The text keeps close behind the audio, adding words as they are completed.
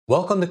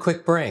Welcome to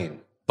Quick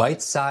Brain,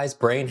 bite-sized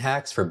brain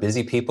hacks for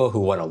busy people who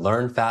want to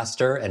learn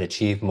faster and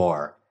achieve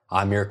more.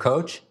 I'm your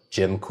coach,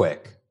 Jim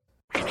Quick.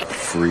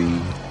 Free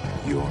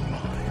your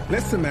mind.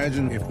 Let's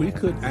imagine if we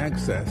could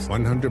access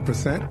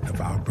 100%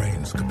 of our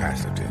brain's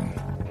capacity.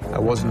 I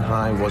wasn't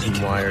high, wasn't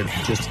wired,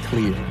 just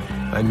clear.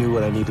 I knew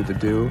what I needed to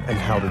do and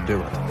how to do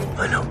it.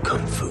 I know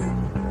Kung Fu.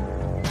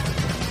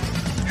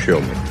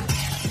 Show me.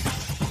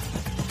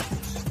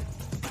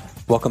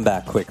 Welcome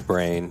back, Quick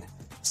Brain.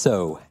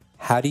 So,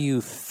 how do you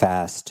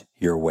fast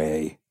your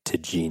way to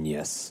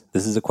genius?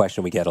 This is a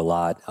question we get a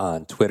lot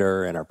on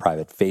Twitter and our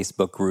private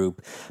Facebook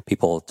group.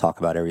 People talk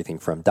about everything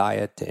from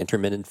diet to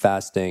intermittent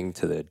fasting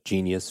to the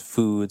genius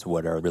foods.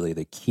 What are really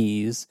the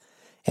keys?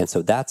 And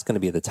so that's going to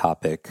be the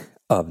topic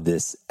of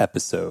this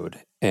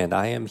episode. And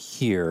I am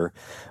here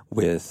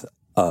with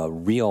a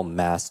real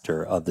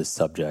master of this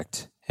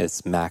subject.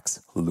 It's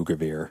Max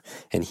Lugavere,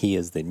 and he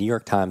is the New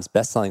York Times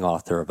bestselling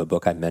author of a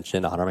book I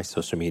mentioned on my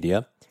social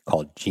media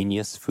called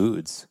Genius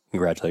Foods.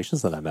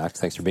 Congratulations on that,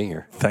 Max. Thanks for being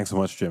here. Thanks so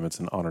much, Jim. It's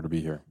an honor to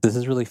be here. This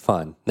is really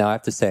fun. Now, I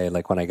have to say,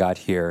 when I got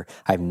here,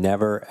 I've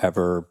never,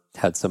 ever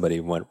had somebody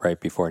went right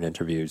before an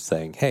interview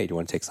saying, hey, do you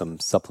want to take some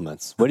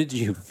supplements? What did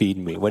you feed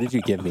me? What did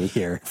you give me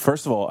here?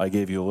 First of all, I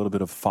gave you a little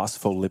bit of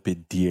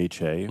phospholipid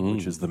DHA,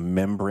 which is the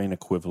membrane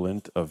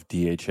equivalent of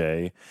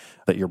DHA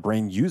that your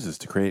brain uses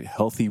to create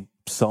healthy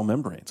cell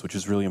membranes, which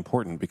is really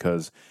important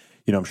because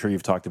I'm sure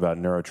you've talked about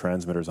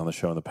neurotransmitters on the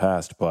show in the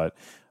past, but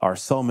our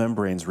cell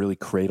membranes really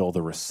create all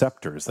the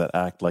receptors that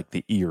act like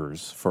the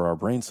ears for our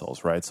brain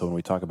cells, right? So when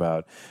we talk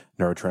about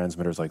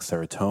neurotransmitters like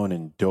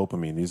serotonin,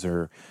 dopamine, these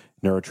are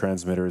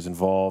neurotransmitters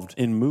involved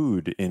in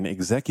mood, in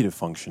executive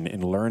function,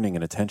 in learning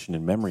and attention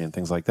and memory and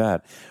things like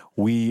that.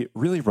 We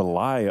really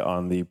rely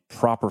on the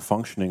proper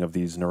functioning of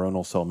these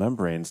neuronal cell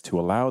membranes to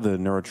allow the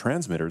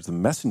neurotransmitters, the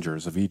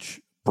messengers of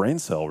each brain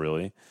cell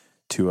really,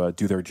 to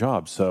do their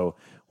job. So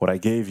what I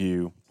gave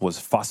you was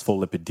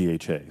phospholipid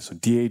DHA. So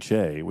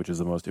DHA, which is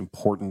the most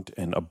important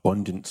and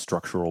abundant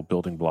structural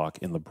building block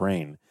in the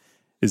brain,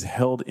 is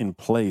held in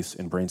place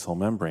in brain cell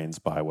membranes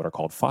by what are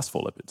called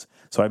phospholipids.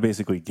 So I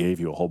basically gave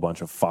you a whole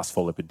bunch of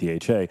phospholipid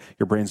DHA.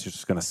 Your brain's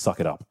just going to suck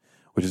it up,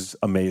 which is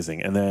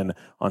amazing. And then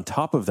on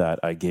top of that,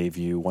 I gave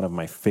you one of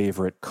my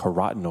favorite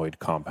carotenoid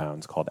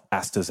compounds called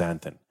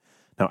astaxanthin.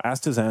 Now,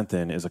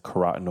 astaxanthin is a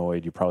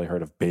carotenoid. You probably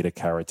heard of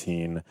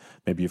beta-carotene.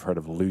 Maybe you've heard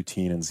of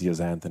lutein and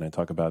zeaxanthin. I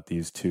talk about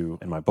these two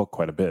in my book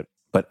quite a bit.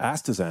 But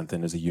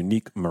astaxanthin is a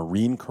unique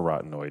marine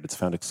carotenoid. It's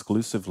found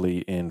exclusively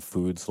in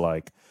foods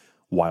like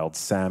wild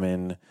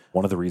salmon.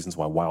 One of the reasons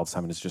why wild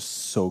salmon is just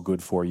so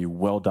good for you,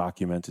 well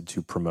documented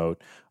to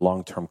promote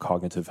long-term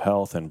cognitive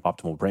health and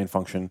optimal brain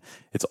function.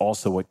 It's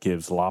also what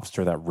gives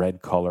lobster that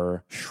red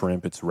color,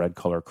 shrimp, it's red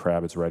color,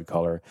 crab, it's red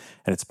color.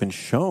 And it's been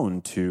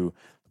shown to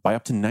by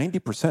up to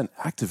 90%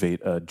 activate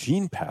a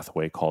gene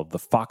pathway called the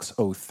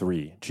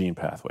FOXO3 gene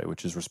pathway,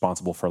 which is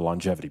responsible for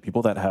longevity.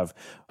 People that have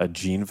a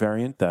gene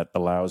variant that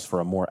allows for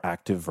a more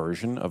active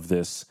version of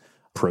this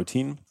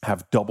protein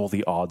have double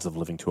the odds of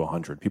living to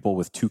 100. People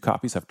with 2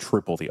 copies have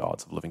triple the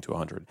odds of living to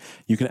 100.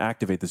 You can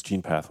activate this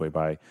gene pathway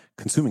by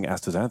consuming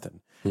astaxanthin.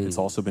 It's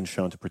also been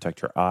shown to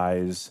protect your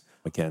eyes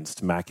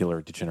against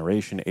macular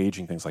degeneration,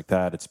 aging, things like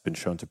that. It's been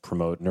shown to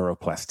promote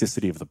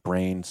neuroplasticity of the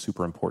brain,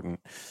 super important.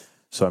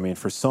 So,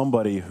 for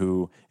somebody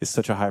who is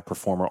such a high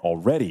performer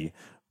already,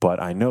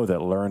 but I know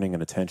that learning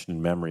and attention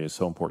and memory is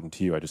so important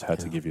to you, I just had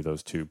to give you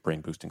those 2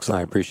 brain-boosting supplements.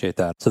 I appreciate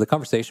that. So the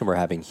conversation we're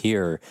having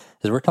here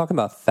is we're talking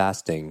about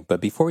fasting,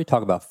 but before we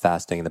talk about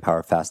fasting and the power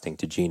of fasting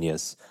to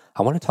genius,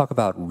 I want to talk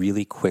about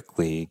really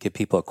quickly, give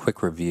people a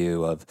quick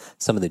review of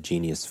some of the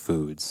genius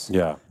foods.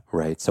 Yeah.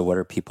 Right? So what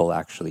are people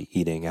actually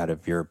eating out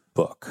of your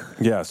book?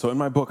 Yeah, so in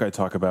my book, I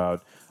talk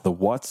about the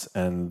what's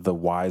and the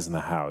whys and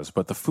the hows.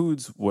 But the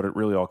foods, what it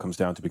really all comes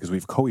down to, because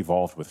we've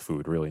co-evolved with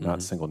food, really,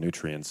 not single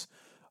nutrients,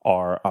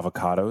 are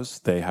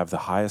avocados. They have the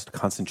highest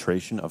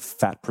concentration of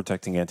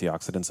fat-protecting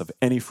antioxidants of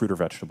any fruit or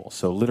vegetable.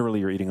 So literally,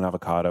 you're eating an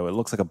avocado. It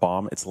looks like a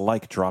bomb. It's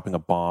like dropping a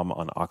bomb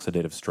on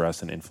oxidative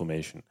stress and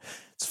inflammation.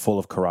 It's full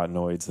of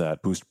carotenoids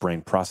that boost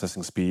brain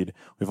processing speed.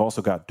 We've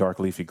also got dark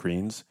leafy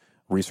greens.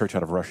 Research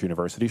out of Rush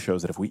University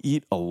shows that if we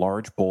eat a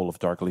large bowl of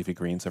dark leafy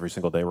greens every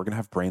single day, we're going to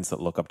have brains that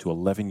look up to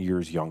 11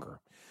 years younger.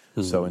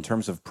 So in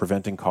terms of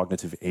preventing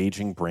cognitive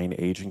aging, brain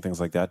aging,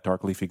 things like that,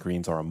 dark leafy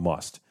greens are a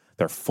must.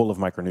 They're full of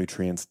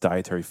micronutrients,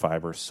 dietary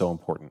fiber, so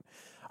important.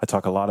 I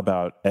talk a lot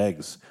about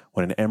eggs.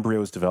 When an embryo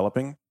is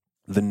developing,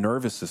 the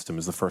nervous system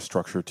is the first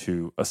structure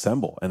to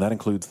assemble, and that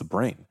includes the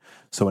brain.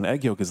 So an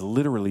egg yolk is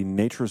literally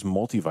nature's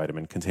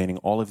multivitamin containing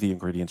all of the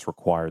ingredients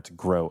required to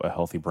grow a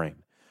healthy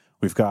brain.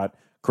 We've got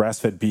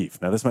grass-fed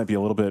beef. Now, this might be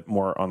a little bit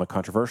more on the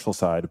controversial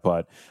side,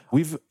 but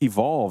we've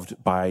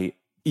evolved by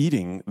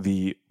eating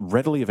the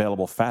readily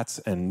available fats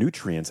and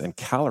nutrients and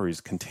calories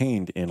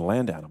contained in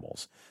land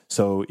animals.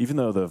 So even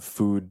though the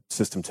food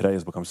system today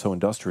has become so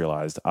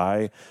industrialized,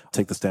 I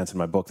take the stance in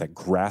my book that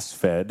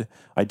grass-fed,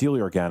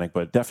 ideally organic,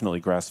 but definitely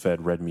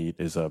grass-fed red meat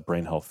is a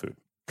brain health food.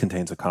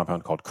 Contains a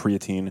compound called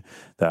creatine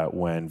that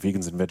when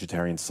vegans and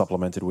vegetarians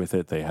supplemented with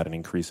it, they had an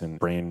increase in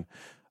brain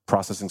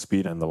processing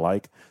speed and the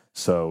like.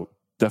 So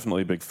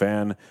definitely a big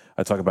fan.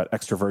 I talk about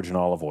extra virgin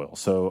olive oil.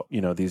 So,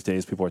 these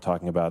days people are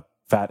talking about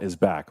fat is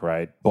back,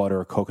 right?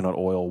 Butter, coconut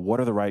oil. What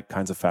are the right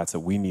kinds of fats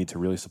that we need to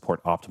really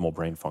support optimal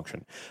brain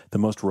function? The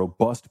most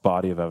robust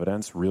body of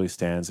evidence really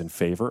stands in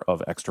favor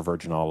of extra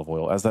virgin olive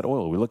oil as that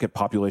oil. We look at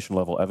population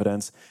level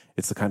evidence.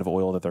 It's the kind of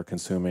oil that they're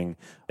consuming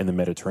in the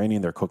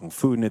Mediterranean. They're cooking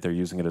food in it.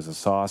 They're using it as a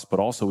sauce. But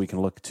also we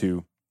can look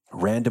to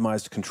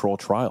randomized control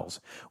trials,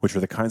 which are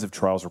the kinds of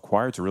trials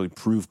required to really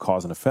prove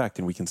cause and effect.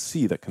 And we can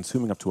see that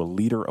consuming up to a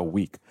liter a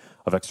week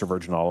of extra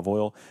virgin olive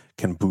oil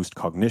can boost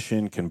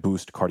cognition, can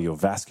boost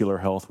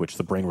cardiovascular health, which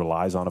the brain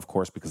relies on, of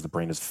course, because the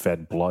brain is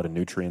fed blood and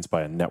nutrients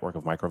by a network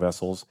of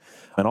microvessels,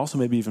 and also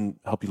maybe even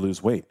help you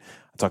lose weight.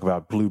 I talk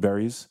about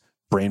blueberries,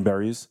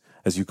 brainberries,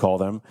 as you call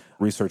them.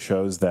 Research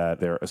shows that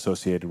they're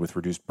associated with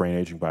reduced brain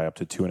aging by up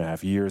to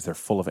 2.5 years. They're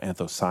full of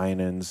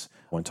anthocyanins,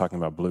 when talking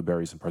about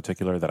blueberries in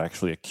particular, that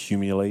actually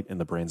accumulate in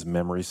the brain's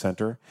memory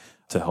center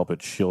to help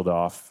it shield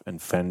off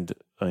and fend,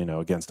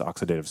 against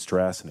oxidative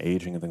stress and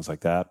aging and things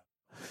like that.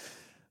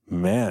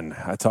 Man,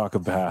 I talk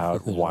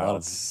about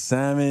wild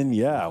salmon.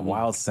 Yeah,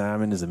 wild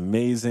salmon is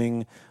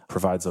amazing,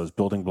 provides those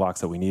building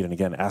blocks that we need. And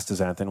again,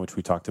 astaxanthin, which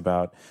we talked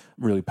about,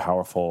 really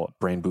powerful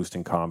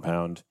brain-boosting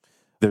compound.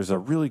 There's a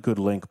really good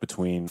link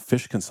between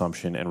fish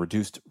consumption and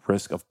reduced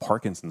risk of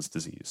Parkinson's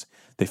disease.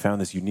 They found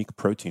this unique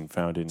protein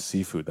found in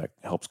seafood that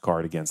helps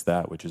guard against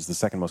that, which is the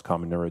second most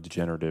common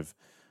neurodegenerative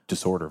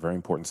disorder. Very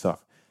important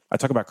stuff. I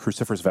talk about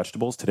cruciferous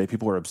vegetables. Today,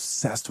 people are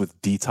obsessed with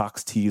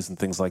detox teas and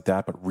things like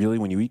that. But really,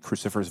 when you eat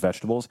cruciferous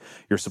vegetables,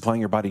 you're supplying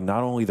your body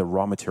not only the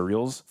raw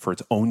materials for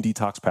its own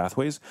detox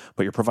pathways,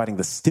 but you're providing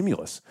the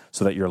stimulus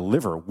so that your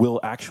liver will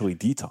actually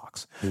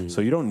detox.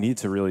 So you don't need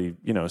to really,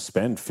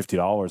 spend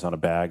 $50 on a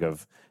bag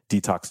of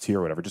detox tea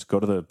or whatever. Just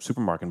go to the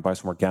supermarket and buy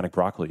some organic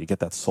broccoli. You get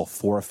that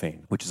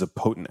sulforaphane, which is a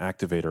potent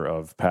activator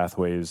of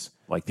pathways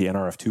like the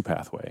NRF2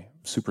 pathway.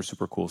 Super,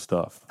 super cool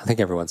stuff. I think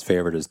everyone's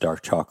favorite is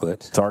dark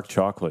chocolate. Dark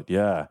chocolate,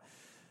 yeah.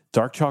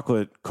 Dark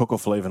chocolate,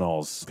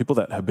 cocoflavanols. People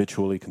that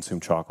habitually consume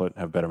chocolate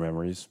have better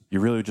memories. You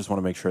really just want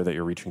to make sure that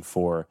you're reaching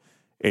for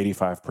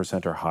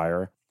 85% or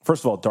higher.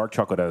 First of all, dark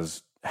chocolate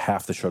has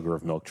half the sugar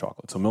of milk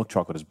chocolate. So milk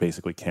chocolate is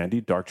basically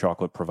candy. Dark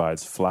chocolate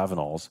provides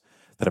flavonols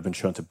that have been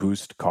shown to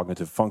boost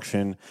cognitive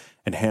function,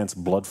 enhance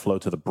blood flow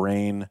to the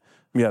brain.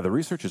 Yeah, the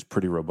research is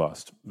pretty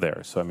robust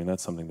there. So,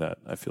 that's something that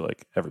I feel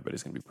like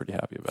everybody's going to be pretty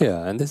happy about.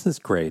 Yeah, and this is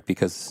great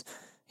because,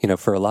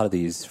 for a lot of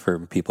these,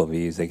 for people of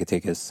these, they could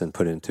take this and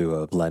put it into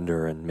a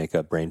blender and make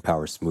a brain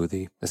power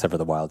smoothie, except for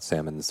the wild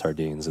salmon and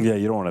sardines. And yeah,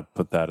 you don't want to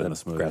put that in the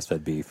smoothie.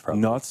 Grass-fed beef.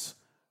 Probably.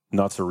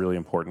 Nuts are really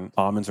important.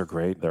 Almonds are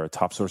great. They're a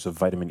top source of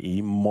vitamin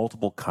E,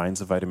 multiple kinds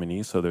of vitamin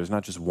E. So there's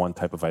not just one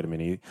type of vitamin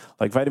E.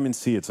 Like vitamin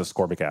C, it's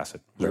ascorbic acid.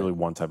 There's really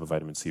one type of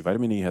vitamin C.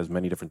 Vitamin E has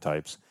many different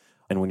types.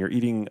 And when you're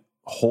eating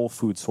whole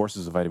food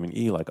sources of vitamin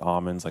E, like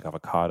almonds, like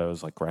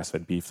avocados, like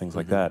grass-fed beef, things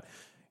like that,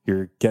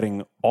 you're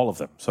getting all of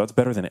them. So it's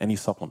better than any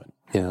supplement.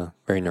 Yeah,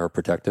 very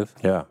neuroprotective.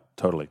 Yeah,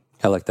 totally.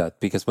 I like that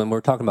because when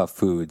we're talking about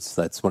foods,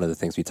 that's one of the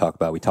things we talk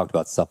about. We talked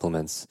about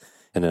supplements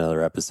in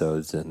other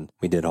episodes, and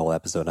we did a whole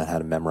episode on how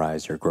to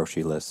memorize your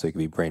grocery list so you can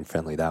be brain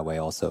friendly that way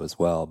also as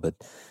well. But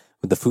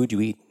the food you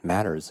eat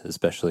matters,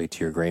 especially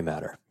to your gray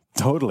matter.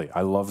 Totally.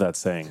 I love that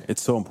saying.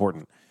 It's so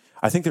important.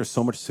 I think there's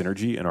so much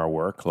synergy in our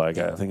work. I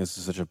think this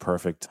is such a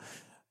perfect,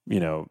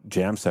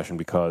 jam session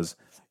because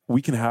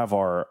we can have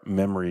our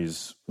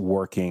memories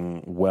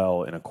working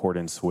well in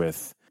accordance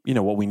with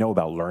what we know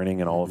about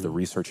learning and all of the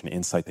research and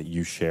insight that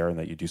you share and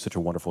that you do such a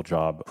wonderful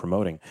job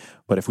promoting.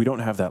 But if we don't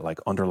have that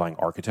underlying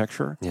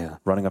architecture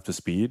running up to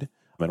speed,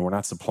 and we're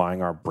not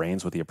supplying our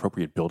brains with the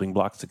appropriate building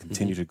blocks to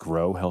continue to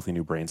grow healthy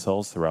new brain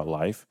cells throughout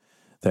life,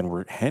 then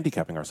we're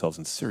handicapping ourselves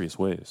in serious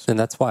ways. And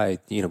that's why,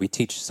 we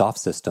teach soft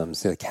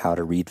systems, like how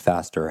to read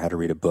faster, or how to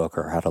read a book,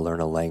 or how to learn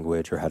a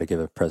language, or how to give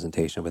a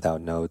presentation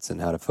without notes, and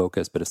how to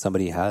focus. But if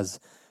somebody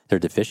they're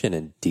deficient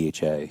in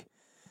DHA,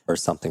 or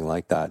something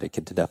like that, it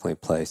could definitely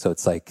play. So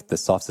it's like the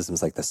soft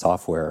systems, like the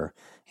software,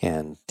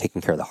 and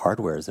taking care of the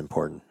hardware is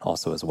important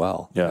also as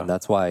well. Yeah. And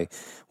that's why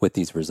with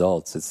these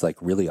results, it's like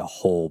really a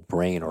whole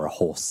brain or a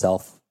whole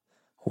self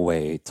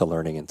way to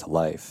learning into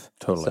life.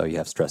 Totally. So you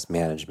have stress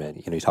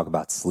management. You talk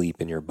about sleep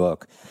in your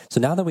book. So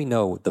now that we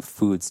know the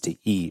foods to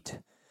eat,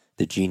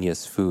 the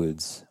genius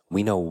foods,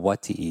 we know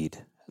what to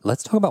eat.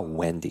 Let's talk about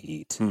when to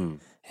eat.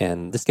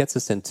 And this gets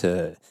us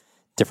into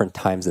different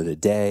times of the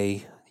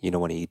day. You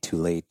don't want to eat too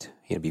late,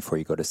 before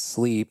you go to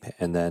sleep.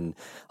 And then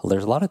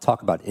there's a lot of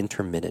talk about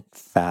intermittent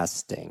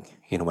fasting,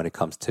 when it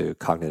comes to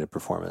cognitive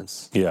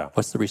performance. Yeah.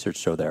 What's the research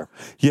show there?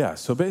 Yeah.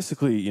 So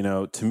basically,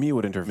 to me,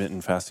 what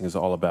intermittent fasting is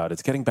all about,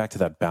 it's getting back to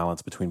that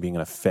balance between being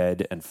in a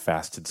fed and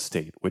fasted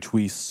state, which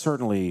we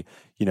certainly,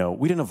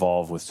 we didn't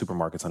evolve with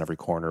supermarkets on every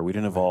corner. We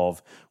didn't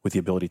evolve with the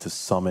ability to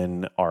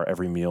summon our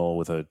every meal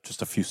with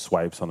just a few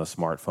swipes on the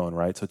smartphone,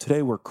 right? So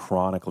today we're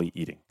chronically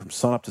eating. From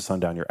sun up to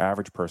sundown, your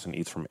average person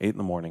eats from 8 in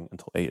the morning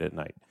until 8 at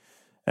night.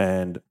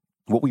 And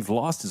what we've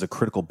lost is a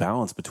critical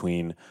balance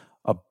between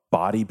a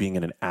body being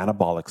in an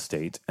anabolic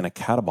state and a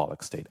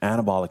catabolic state.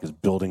 Anabolic is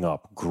building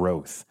up,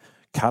 growth,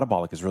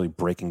 Catabolic is really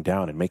breaking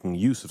down and making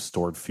use of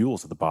stored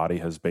fuels that the body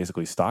has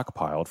basically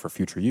stockpiled for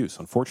future use.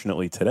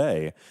 Unfortunately,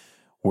 today,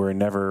 we're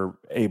never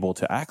able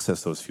to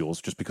access those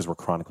fuels just because we're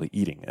chronically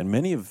eating. And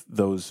many of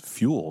those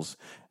fuels,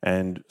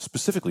 and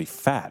specifically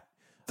fat,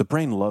 the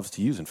brain loves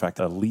to use. In fact,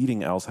 a leading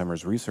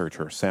Alzheimer's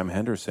researcher, Sam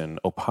Henderson,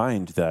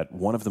 opined that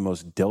one of the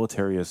most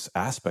deleterious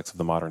aspects of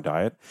the modern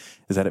diet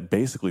is that it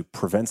basically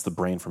prevents the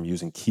brain from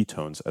using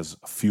ketones as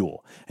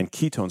fuel. And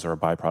ketones are a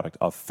byproduct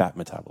of fat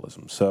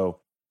metabolism.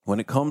 So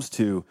when it comes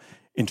to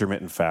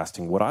intermittent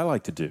fasting, what I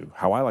like to do,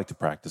 how I like to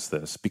practice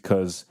this,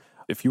 because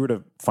if you were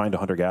to find a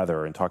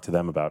hunter-gatherer and talk to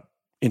them about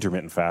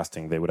intermittent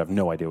fasting, they would have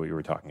no idea what you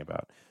were talking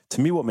about.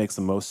 To me, what makes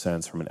the most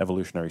sense from an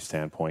evolutionary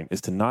standpoint is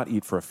to not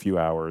eat for a few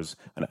hours,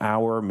 an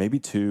hour, maybe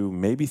 2,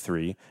 maybe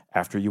 3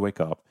 after you wake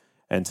up,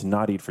 and to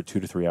not eat for 2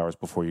 to 3 hours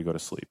before you go to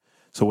sleep.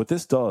 So what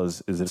this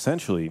does is it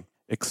essentially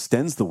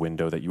extends the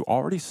window that you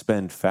already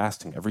spend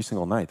fasting every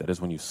single night. That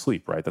is when you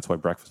sleep, right? That's why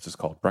breakfast is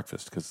called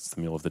breakfast, because it's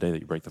the meal of the day that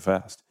you break the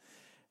fast.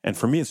 And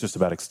for me, it's just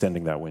about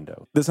extending that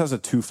window. This has a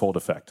twofold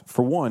effect.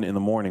 For one, in the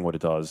morning, what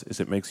it does is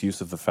it makes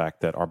use of the fact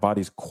that our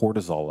body's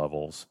cortisol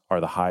levels are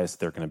the highest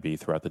they're going to be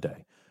throughout the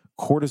day.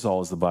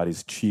 Cortisol is the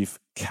body's chief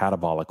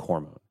catabolic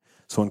hormone.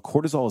 So when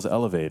cortisol is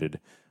elevated,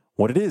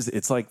 what it is,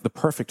 it's like the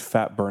perfect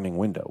fat burning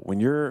window. When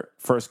you're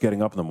first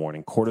getting up in the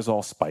morning,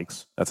 cortisol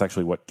spikes. That's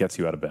actually what gets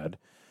you out of bed.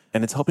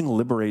 And it's helping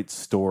liberate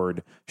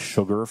stored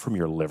sugar from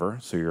your liver.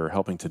 So you're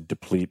helping to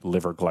deplete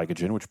liver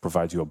glycogen, which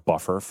provides you a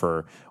buffer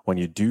for when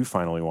you do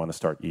finally want to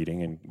start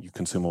eating and you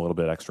consume a little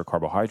bit extra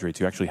carbohydrates,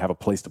 you actually have a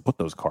place to put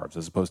those carbs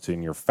as opposed to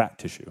in your fat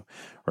tissue,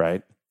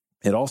 right?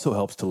 It also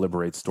helps to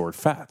liberate stored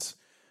fats.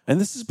 And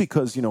this is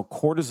because,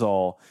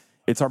 cortisol,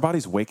 it's our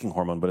body's waking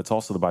hormone, but it's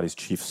also the body's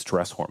chief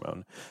stress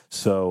hormone.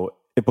 So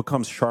it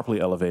becomes sharply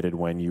elevated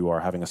when you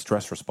are having a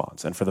stress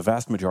response. And for the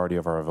vast majority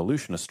of our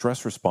evolution, a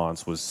stress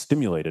response was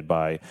stimulated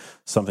by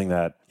something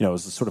that,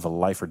 is sort of a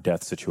life or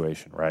death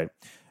situation, right?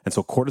 And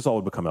so cortisol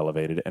would become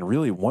elevated. And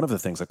really, one of the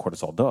things that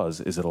cortisol does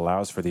is it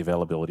allows for the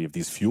availability of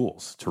these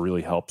fuels to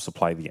really help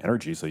supply the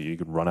energy so you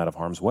can run out of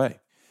harm's way.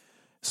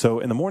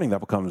 So in the morning, that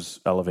becomes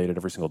elevated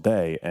every single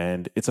day,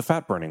 and it's a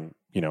fat-burning,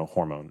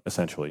 hormone,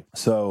 essentially.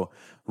 So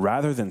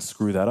rather than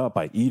screw that up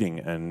by eating,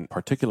 and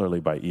particularly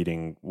by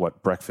eating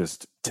what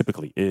breakfast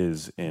typically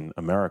is in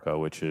America,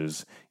 which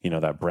is,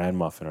 that bran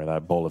muffin or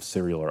that bowl of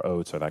cereal or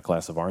oats or that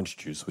glass of orange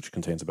juice, which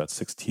contains about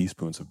 6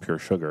 teaspoons of pure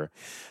sugar,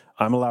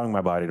 I'm allowing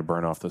my body to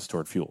burn off those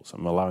stored fuels.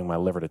 I'm allowing my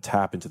liver to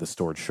tap into the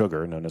stored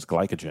sugar, known as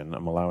glycogen.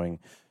 I'm allowing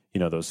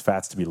those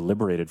fats to be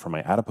liberated from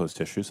my adipose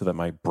tissue so that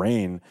my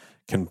brain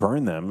can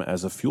burn them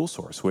as a fuel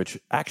source, which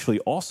actually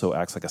also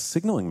acts like a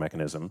signaling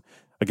mechanism.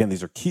 Again,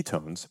 these are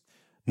ketones.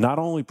 Not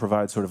only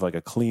provide sort of like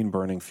a clean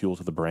burning fuel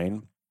to the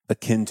brain,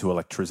 akin to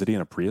electricity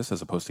in a Prius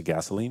as opposed to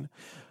gasoline,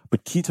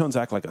 but ketones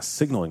act like a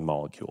signaling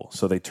molecule.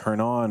 So they turn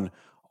on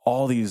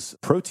all these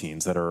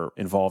proteins that are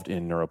involved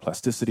in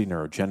neuroplasticity,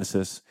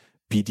 neurogenesis.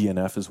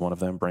 BDNF is one of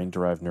them,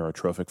 brain-derived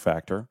neurotrophic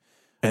factor.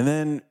 And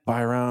then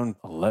by around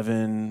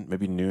 11,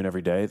 maybe noon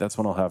every day, that's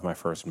when I'll have my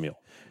first meal.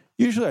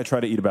 Usually I try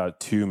to eat about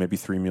 2, maybe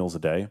 3 meals a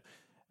day.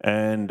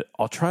 And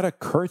I'll try to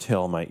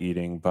curtail my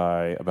eating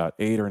by about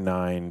 8 or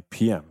 9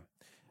 p.m.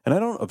 And I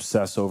don't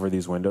obsess over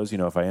these windows,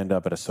 if I end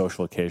up at a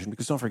social occasion,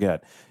 because don't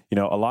forget,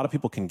 a lot of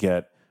people can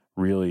get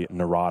really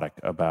neurotic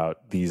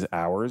about these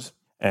hours.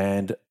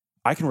 And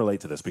I can relate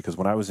to this because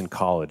when I was in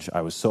college,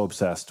 I was so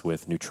obsessed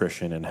with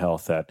nutrition and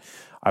health that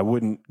I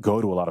wouldn't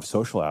go to a lot of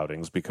social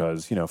outings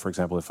because, for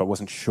example, if I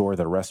wasn't sure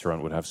that a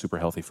restaurant would have super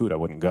healthy food, I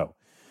wouldn't go.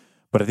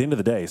 But at the end of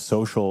the day,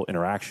 social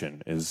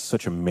interaction is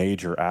such a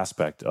major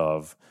aspect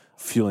of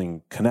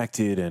feeling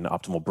connected and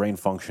optimal brain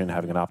function,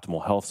 having an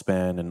optimal health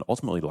span and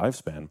ultimately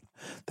lifespan,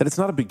 that it's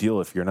not a big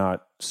deal if you're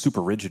not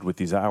super rigid with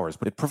these hours,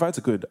 but it provides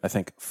a good, I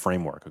think,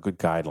 framework, a good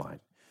guideline.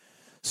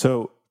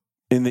 So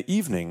in the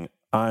evening,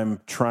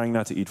 I'm trying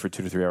not to eat for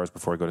 2 to 3 hours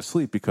before I go to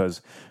sleep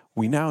because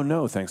we now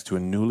know, thanks to a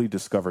newly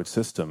discovered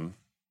system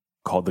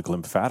called the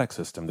glymphatic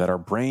system, that our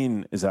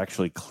brain is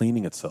actually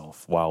cleaning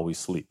itself while we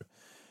sleep.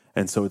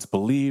 And so it's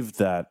believed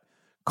that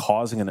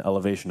causing an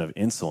elevation of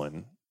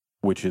insulin,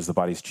 which is the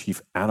body's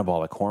chief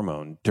anabolic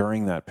hormone,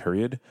 during that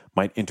period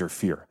might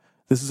interfere.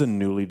 This is a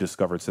newly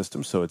discovered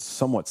system, so it's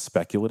somewhat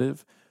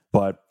speculative,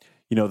 but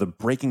the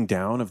breaking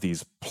down of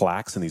these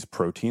plaques and these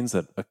proteins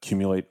that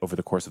accumulate over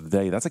the course of the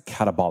day, that's a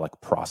catabolic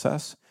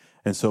process.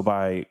 And so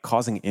by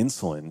causing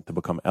insulin to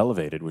become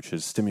elevated, which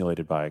is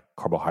stimulated by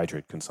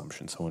carbohydrate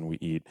consumption, so when we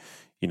eat,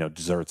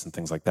 desserts and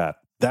things like that,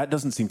 that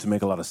doesn't seem to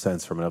make a lot of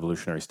sense from an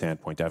evolutionary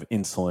standpoint to have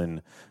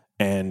insulin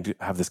and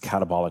have this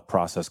catabolic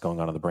process going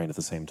on in the brain at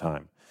the same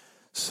time.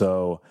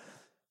 So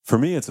for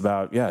me, it's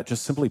about,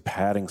 just simply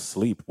padding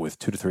sleep with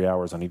 2 to 3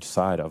 hours on each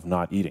side of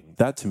not eating.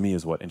 That to me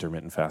is what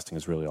intermittent fasting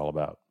is really all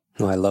about.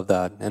 Oh, I love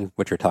that. And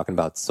what you're talking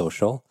about,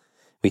 social,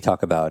 we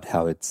talk about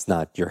how it's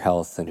not your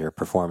health and your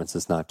performance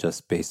is not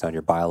just based on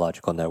your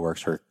biological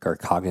networks or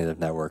cognitive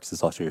networks,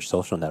 it's also your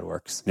social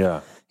networks.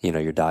 Yeah.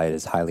 Your diet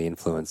is highly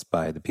influenced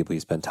by the people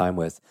you spend time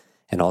with.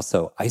 And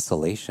also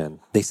isolation.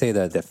 They say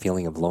that the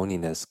feeling of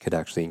loneliness could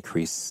actually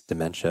increase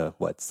dementia,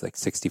 what's like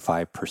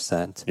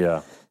 65%.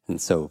 Yeah. And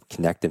so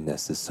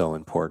connectiveness is so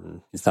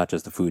important. It's not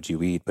just the food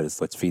you eat, but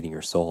it's what's feeding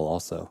your soul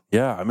also.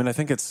 Yeah, I mean, I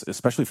think it's,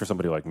 especially for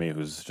somebody like me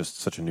who's just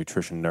such a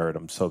nutrition nerd,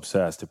 I'm so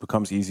obsessed, it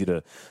becomes easy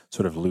to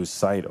sort of lose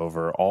sight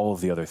over all of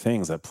the other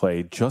things that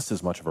play just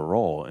as much of a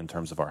role in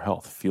terms of our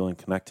health, feeling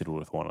connected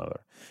with one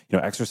another. You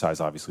know, exercise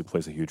obviously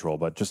plays a huge role,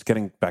 but just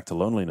getting back to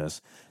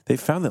loneliness, they've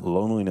found that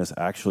loneliness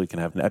actually can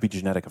have an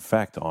epigenetic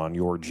effect on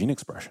your gene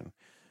expression.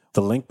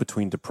 The link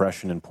between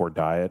depression and poor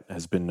diet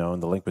has been known.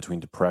 The link between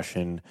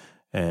depression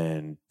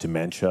and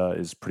dementia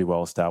is pretty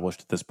well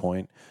established at this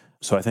point.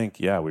 So I think,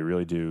 yeah, we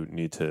really do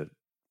need to,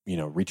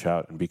 reach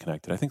out and be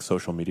connected. I think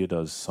social media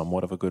does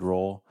somewhat of a good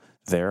role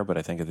there, but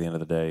I think at the end of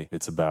the day,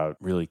 it's about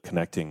really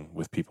connecting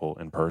with people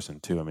in person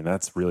too. I mean,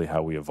 that's really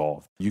how we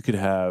evolve. You could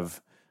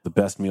have the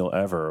best meal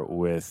ever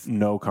with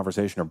no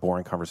conversation or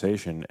boring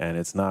conversation, and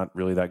it's not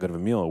really that good of a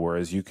meal,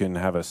 whereas you can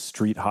have a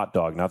street hot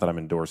dog, not that I'm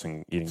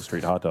endorsing eating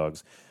street hot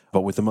dogs,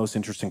 but with the most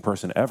interesting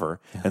person ever,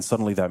 and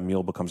suddenly that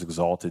meal becomes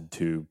exalted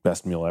to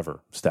best meal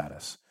ever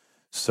status.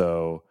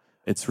 So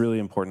it's really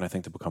important, I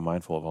think, to become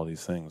mindful of all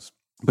these things.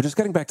 But just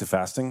getting back to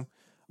fasting,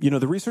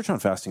 the research on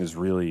fasting is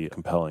really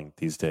compelling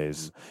these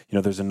days.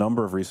 There's a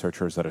number of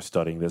researchers that are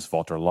studying this,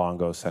 Walter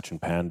Longo, Sechin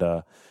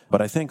Panda.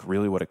 But I think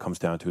really what it comes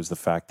down to is the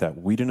fact that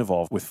we didn't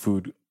evolve with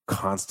food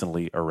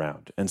constantly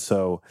around. And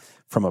so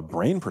from a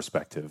brain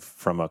perspective,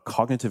 from a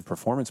cognitive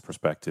performance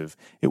perspective,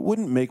 it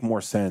wouldn't make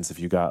more sense if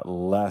you got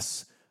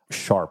less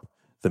sharp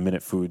the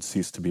minute food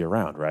ceased to be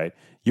around, right?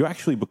 You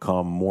actually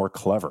become more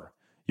clever.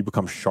 You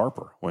become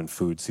sharper when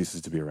food ceases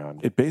to be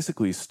around. It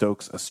basically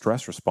stokes a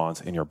stress response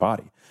in your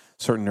body.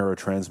 Certain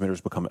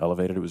neurotransmitters become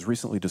elevated. It was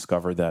recently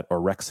discovered that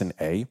orexin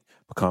A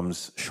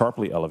becomes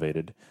sharply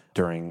elevated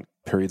during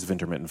periods of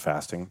intermittent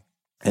fasting.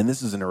 And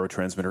this is a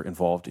neurotransmitter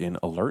involved in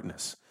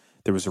alertness.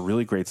 There was a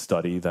really great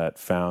study that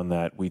found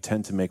that we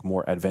tend to make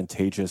more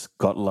advantageous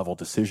gut-level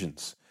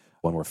decisions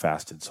when we're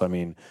fasted. So, I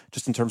mean,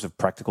 just in terms of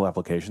practical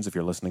applications, if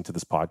you're listening to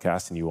this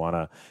podcast and you want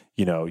to,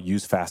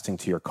 use fasting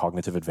to your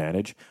cognitive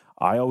advantage,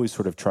 I always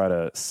sort of try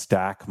to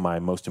stack my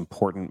most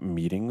important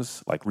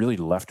meetings, like really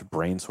left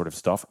brain sort of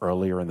stuff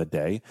earlier in the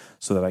day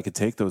so that I could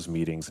take those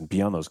meetings and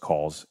be on those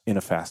calls in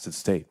a fasted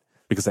state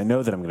because I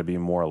know that I'm going to be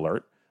more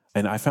alert.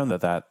 And I found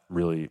that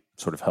really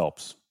sort of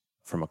helps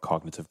from a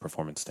cognitive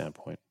performance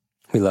standpoint.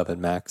 We love it,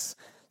 Max.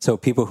 So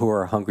people who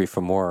are hungry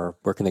for more,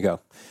 where can they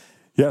go?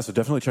 Yeah, so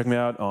definitely check me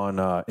out on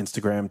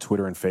Instagram,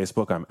 Twitter, and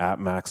Facebook. I'm at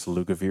Max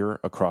Lugavere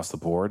across the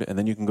board. And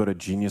then you can go to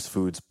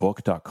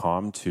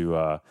geniusfoodsbook.com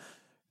to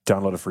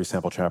download a free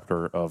sample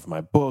chapter of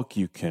my book.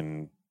 You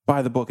can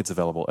buy the book. It's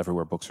available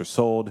everywhere books are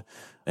sold.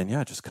 And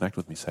yeah, just connect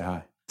with me. Say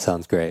hi.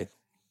 Sounds great.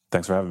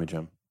 Thanks for having me,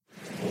 Jim.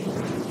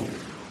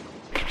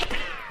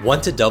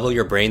 Want to double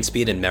your brain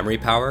speed and memory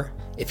power?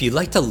 If you'd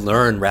like to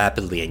learn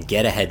rapidly and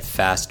get ahead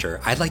faster,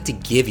 I'd like to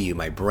give you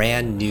my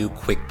brand new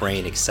Quick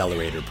Brain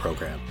Accelerator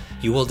program.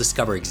 You will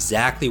discover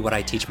exactly what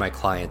I teach my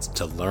clients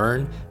to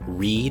learn,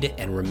 read,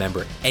 and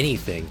remember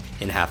anything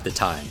in half the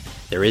time.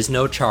 There is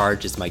no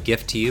charge. It's my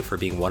gift to you for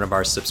being one of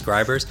our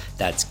subscribers.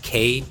 That's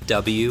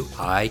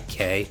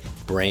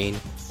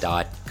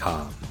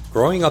kwikbrain.com.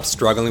 Growing up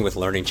struggling with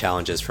learning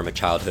challenges from a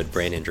childhood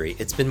brain injury,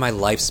 it's been my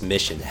life's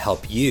mission to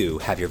help you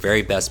have your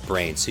very best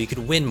brain so you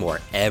can win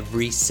more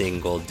every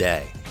single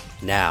day.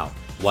 Now,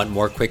 want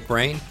more Quick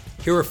Brain?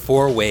 Here are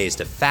 4 ways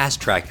to fast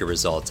track your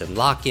results and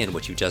lock in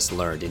what you just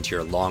learned into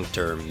your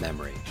long-term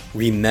memory.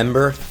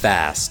 Remember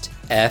FAST,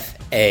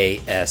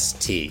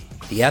 F-A-S-T.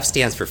 The F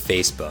stands for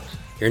Facebook.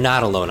 You're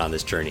not alone on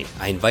this journey.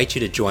 I invite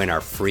you to join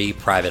our free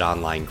private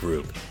online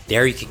group.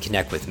 There you can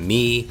connect with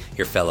me,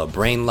 your fellow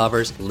brain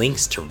lovers,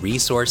 links to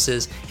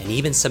resources, and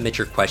even submit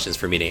your questions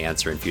for me to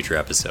answer in future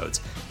episodes.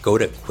 Go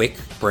to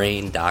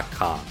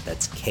quickbrain.com.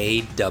 That's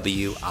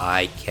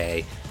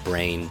K-W-I-K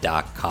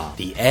brain.com.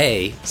 The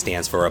A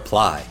stands for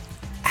apply.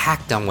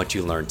 Act on what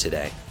you learned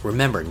today.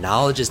 Remember,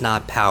 knowledge is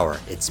not power,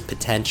 it's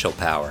potential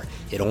power.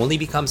 It only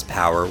becomes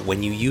power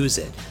when you use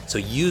it. So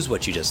use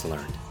what you just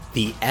learned.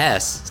 The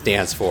S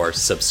stands for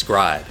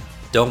subscribe.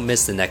 Don't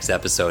miss the next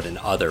episode and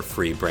other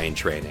free brain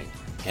training.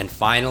 And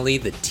finally,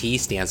 the T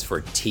stands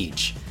for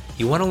teach.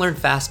 You want to learn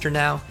faster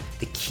now?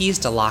 The key is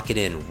to lock it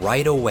in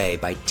right away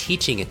by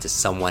teaching it to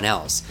someone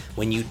else.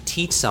 When you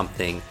teach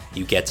something,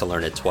 you get to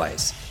learn it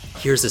twice.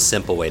 Here's a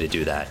simple way to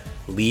do that.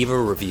 Leave a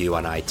review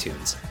on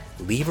iTunes.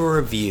 Leave a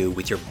review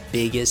with your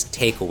biggest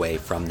takeaway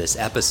from this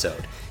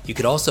episode. You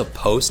could also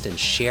post and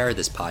share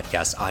this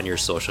podcast on your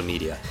social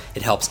media.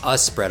 It helps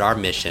us spread our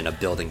mission of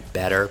building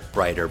better,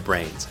 brighter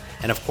brains.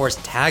 And of course,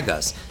 tag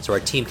us so our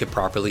team can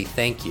properly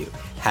thank you.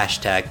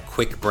 Hashtag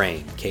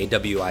QuickBrain,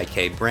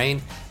 K-W-I-K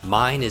Brain.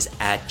 Mine is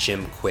at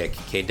Jim Quick,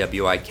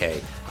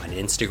 K-W-I-K, on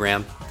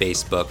Instagram,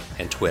 Facebook,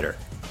 and Twitter.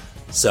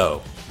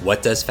 So,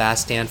 what does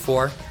FAST stand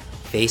for?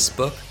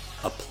 Facebook,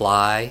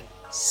 apply,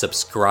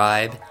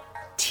 subscribe,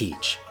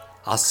 teach.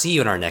 I'll see you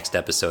in our next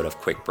episode of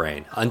Quick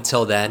Brain.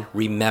 Until then,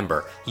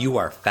 remember, you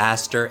are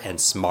faster and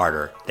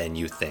smarter than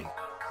you think.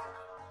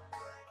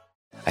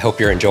 I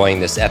hope you're enjoying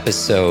this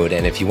episode.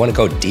 And if you want to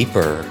go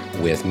deeper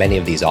with many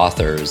of these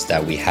authors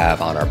that we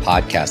have on our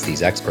podcast,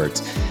 these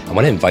experts, I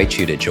want to invite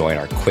you to join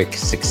our Quick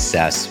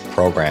Success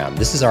program.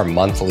 This is our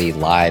monthly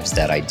lives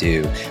that I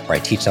do, where I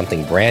teach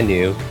something brand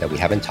new that we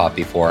haven't taught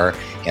before,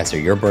 answer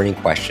your burning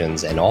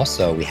questions. And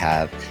also we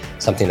have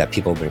something that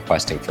people have been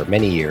requesting for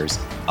many years,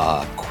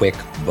 a quick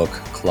book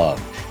club.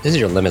 This is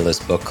your limitless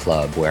book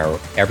club where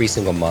every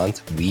single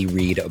month we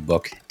read a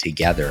book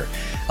together,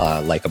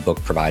 like a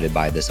book provided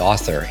by this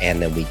author.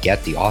 And then we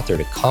get the author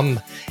to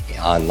come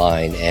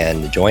online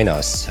and join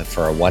us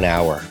for a 1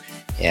 hour,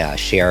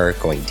 share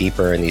going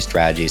deeper in these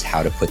strategies,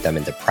 how to put them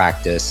into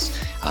practice.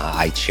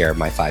 I share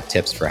my 5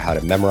 tips for how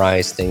to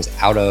memorize things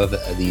out of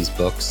these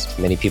books.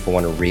 Many people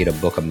want to read a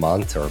book a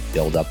month or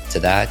build up to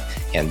that,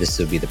 and this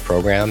would be the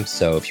program.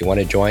 So if you want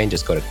to join,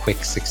 just go to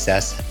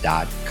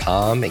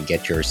quicksuccess.com and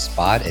get your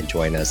spot and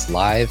join us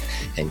live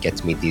and get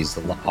to meet these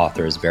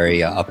authors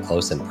very up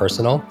close and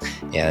personal.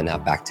 And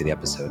back to the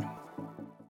episode.